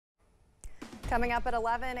Coming up at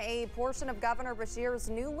 11, a portion of Governor Beshear's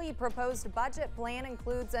newly proposed budget plan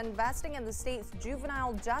includes investing in the state's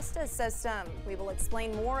juvenile justice system. We will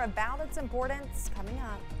explain more about its importance coming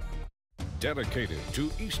up. Dedicated to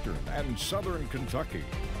Eastern and Southern Kentucky,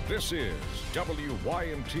 this is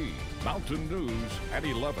WYMT Mountain News at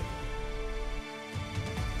 11.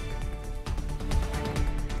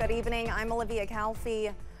 Good evening, I'm Olivia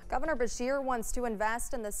Calfee. Governor Beshear wants to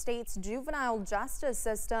invest in the state's juvenile justice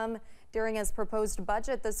system. During his proposed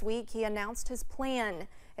budget this week, he announced his plan.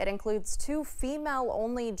 It includes 2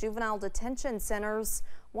 female-only juvenile detention centers.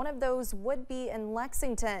 One of those would be in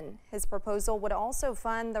Lexington. His proposal would also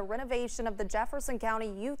fund the renovation of the Jefferson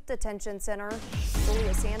County Youth Detention Center.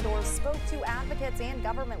 Julia Sandor spoke to advocates and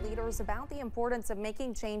government leaders about the importance of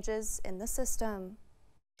making changes in the system.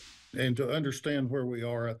 And to understand where we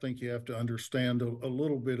are, I think you have to understand a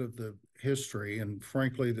little bit of the history. And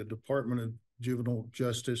frankly, the Department of Juvenile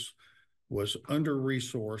Justice was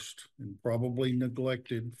under-resourced and probably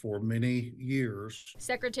neglected for many years.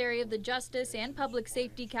 Secretary of the Justice and Public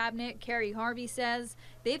Safety Cabinet, Carrie Harvey, says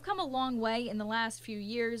they've come a long way in the last few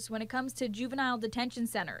years when it comes to juvenile detention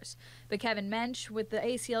centers. But Kevin Mensch with the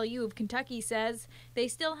ACLU of Kentucky says they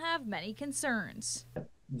still have many concerns.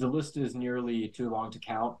 The list is nearly too long to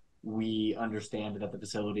count. We understand that the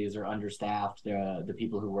facilities are understaffed. The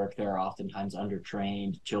people who work there are oftentimes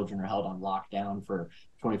undertrained. Children are held on lockdown for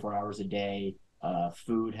 24 hours a day.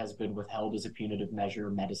 Food has been withheld as a punitive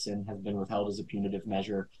measure. Medicine has been withheld as a punitive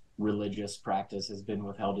measure. Religious practice has been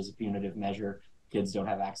withheld as a punitive measure. Kids don't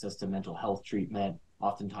have access to mental health treatment,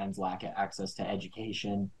 oftentimes lack access to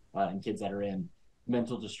education, and kids that are in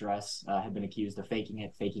mental distress have been accused of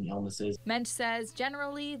faking illnesses. Mensch says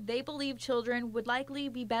generally they believe children would likely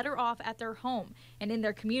be better off at their home and in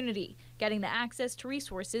their community, getting the access to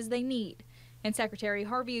resources they need. And Secretary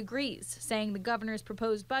Harvey agrees, saying the governor's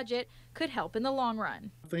proposed budget could help in the long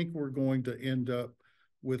run. I think we're going to end up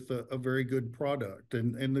with a very good product.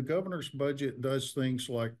 And the governor's budget does things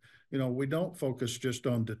like, we don't focus just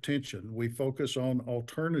on detention. We focus on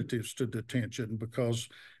alternatives to detention, because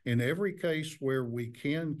in every case where we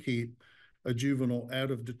can keep a juvenile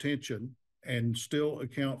out of detention and still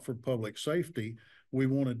account for public safety, we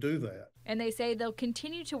want to do that. And they say they'll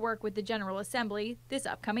continue to work with the General Assembly this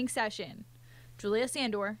upcoming session. Julia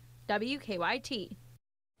Sandor, WKYT.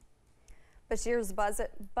 Beshear's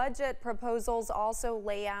budget proposals also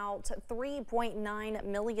lay out $3.9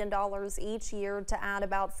 million each year to add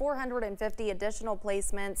about 450 additional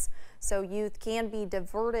placements so youth can be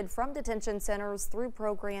diverted from detention centers through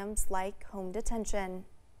programs like home detention.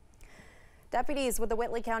 Deputies with the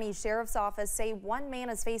Whitley County Sheriff's Office say one man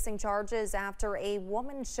is facing charges after a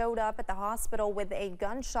woman showed up at the hospital with a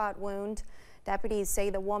gunshot wound. Deputies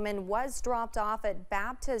say the woman was dropped off at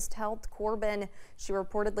Baptist Health Corbin. She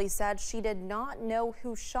reportedly said she did not know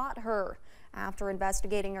who shot her. After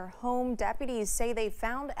investigating her home, deputies say they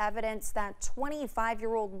found evidence that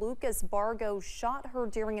 25-year-old Lucas Bargo shot her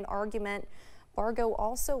during an argument. Bargo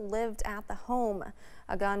also lived at the home.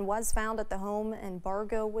 A gun was found at the home and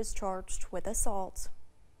Bargo was charged with assault.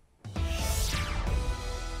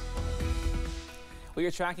 We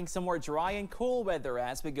are tracking some more dry and cool weather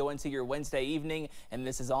as we go into your Wednesday evening, and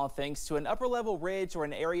this is all thanks to an upper level ridge or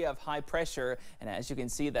an area of high pressure. And as you can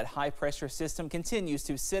see, that high pressure system continues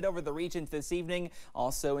to sit over the region this evening,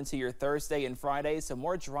 also into your Thursday and Friday. So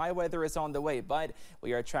more dry weather is on the way, but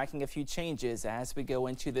we are tracking a few changes as we go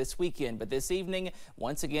into this weekend. But this evening,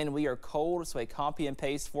 once again, we are cold, so a copy and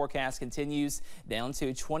paste forecast continues down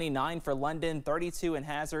to 29 for London, 32 in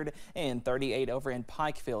Hazard, and 38 over in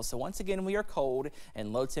Pikeville. So once again, we are cold,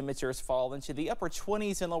 and low temperatures fall into the upper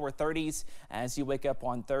 20s and lower 30s as you wake up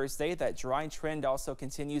on Thursday. That dry trend also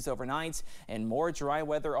continues overnight, and more dry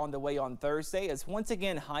weather on the way on Thursday, as once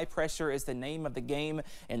again high pressure is the name of the game,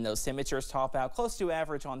 and those temperatures top out close to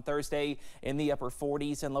average on Thursday in the upper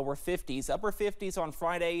 40s and lower 50s, upper 50s on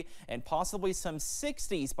Friday, and possibly some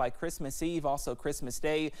 60s by Christmas Eve, also Christmas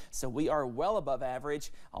Day. So we are well above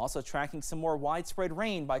average. Also tracking some more widespread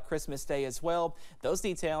rain by Christmas Day as well. Those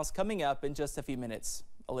details coming up in just a few minutes.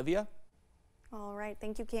 Olivia? All right.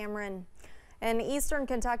 Thank you, Cameron. An Eastern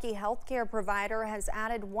Kentucky healthcare provider has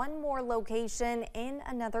added one more location in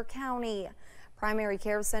another county. Primary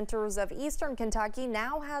Care Centers of Eastern Kentucky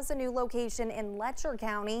now has a new location in Letcher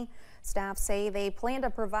County. Staff say they plan to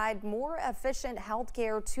provide more efficient health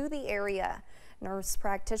care to the area. Nurse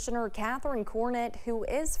practitioner Catherine Cornett, who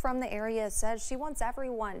is from the area, says she wants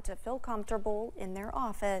everyone to feel comfortable in their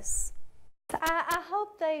office. I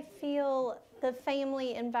hope they feel the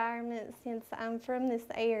family environment since I'm from this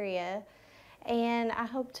area, and I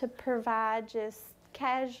hope to provide just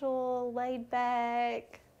casual, laid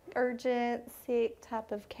back urgent, sick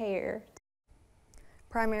type of care.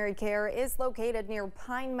 Primary Care is located near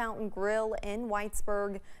Pine Mountain Grill in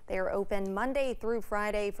Whitesburg. They are open Monday through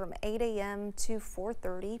Friday from 8 a.m. to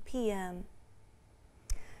 4:30 p.m.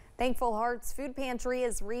 Thankful Hearts Food Pantry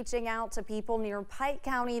is reaching out to people near Pike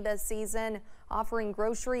County this season, offering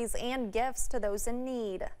groceries and gifts to those in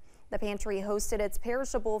need. The pantry hosted its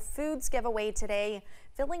perishable foods giveaway today,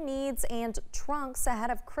 filling needs and trunks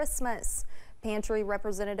ahead of Christmas. Pantry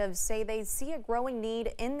representatives say they see a growing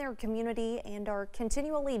need in their community and are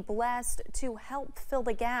continually blessed to help fill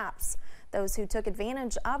the gaps. Those who took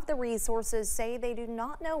advantage of the resources say they do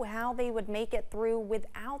not know how they would make it through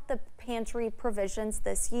without the pantry provisions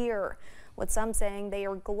this year, with some saying they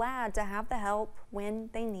are glad to have the help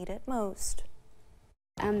when they need it most.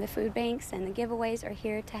 The food banks and the giveaways are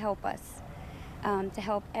here to help us, to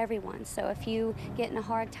help everyone. So if you get into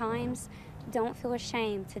hard times, don't feel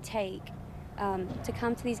ashamed to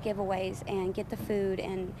come to these giveaways and get the food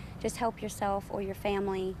and just help yourself or your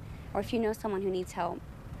family, or if you know someone who needs help,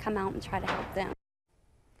 come out and try to help them.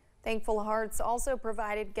 Thankful Hearts also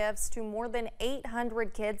provided gifts to more than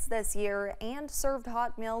 800 kids this year and served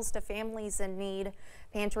hot meals to families in need.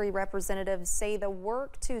 Pantry representatives say the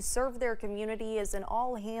work to serve their community is an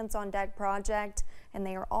all-hands-on-deck project, and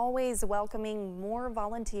they are always welcoming more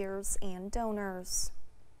volunteers and donors.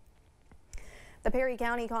 The Perry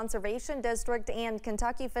County Conservation District and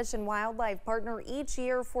Kentucky Fish and Wildlife partner each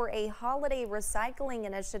year for a holiday recycling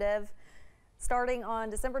initiative. Starting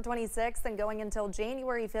on December 26th and going until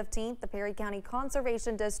January 15th, the Perry County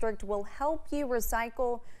Conservation District will help you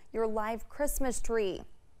recycle your live Christmas tree.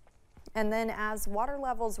 And then as water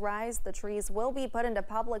levels rise, the trees will be put into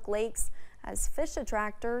public lakes as fish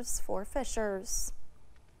attractors for fishers.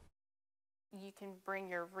 You can bring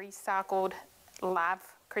your recycled live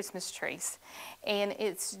Christmas trees, and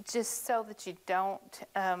it's just so that you don't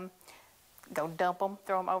go dump them,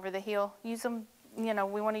 throw them over the hill. Use them, you know,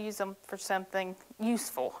 we want to use them for something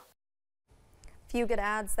useful. Fugit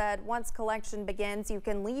adds that once collection begins, you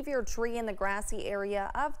can leave your tree in the grassy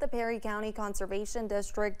area of the Perry County Conservation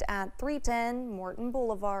District at 310 Morton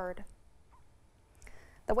Boulevard.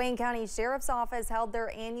 The Wayne County Sheriff's Office held their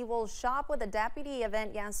annual Shop with a Deputy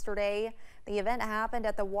event yesterday. The event happened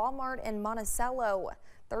at the Walmart in Monticello.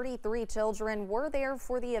 33 children were there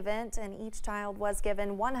for the event, and each child was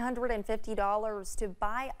given $150 to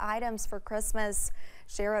buy items for Christmas.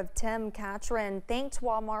 Sheriff Tim Catron thanked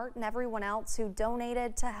Walmart and everyone else who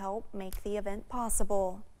donated to help make the event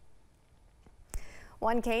possible.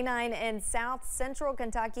 One canine in South Central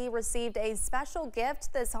Kentucky received a special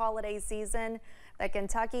gift this holiday season. The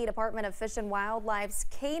Kentucky Department of Fish and Wildlife's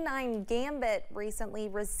Canine Gambit recently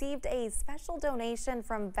received a special donation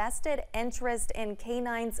from Vested Interest in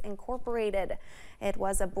Canines Incorporated. It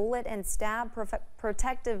was a bullet and stab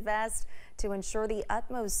protective vest to ensure the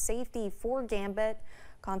utmost safety for Gambit.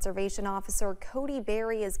 Conservation Officer Cody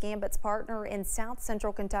Berry is Gambit's partner in South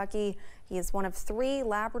Central Kentucky. He is one of 3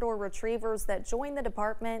 Labrador retrievers that joined the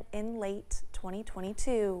department in late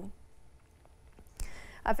 2022.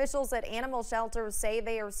 Officials at animal shelters say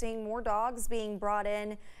they are seeing more dogs being brought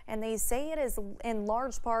in, and they say it is in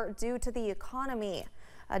large part due to the economy.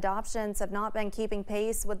 Adoptions have not been keeping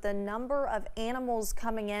pace with the number of animals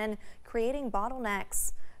coming in, creating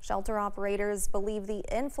bottlenecks. Shelter operators believe the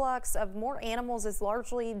influx of more animals is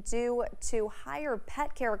largely due to higher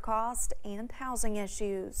pet care costs and housing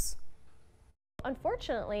issues.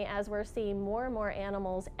 Unfortunately, as we're seeing more and more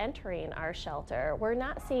animals entering our shelter, we're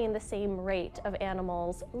not seeing the same rate of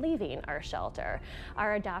animals leaving our shelter.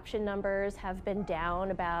 Our adoption numbers have been down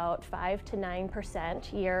about 5 to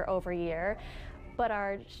 9% year over year, but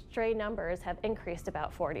our stray numbers have increased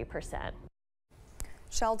about 40%.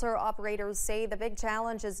 Shelter operators say the big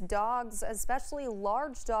challenge is dogs, especially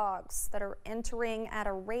large dogs, that are entering at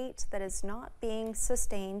a rate that is not being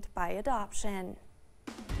sustained by adoption.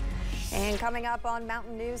 And coming up on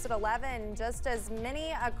Mountain News at 11, just as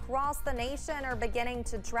many across the nation are beginning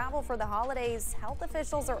to travel for the holidays, health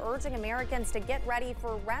officials are urging Americans to get ready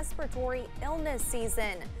for respiratory illness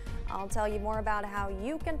season. I'll tell you more about how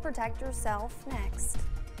you can protect yourself next.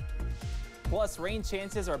 Plus, rain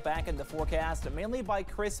chances are back in the forecast, mainly by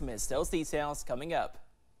Christmas. Those details coming up.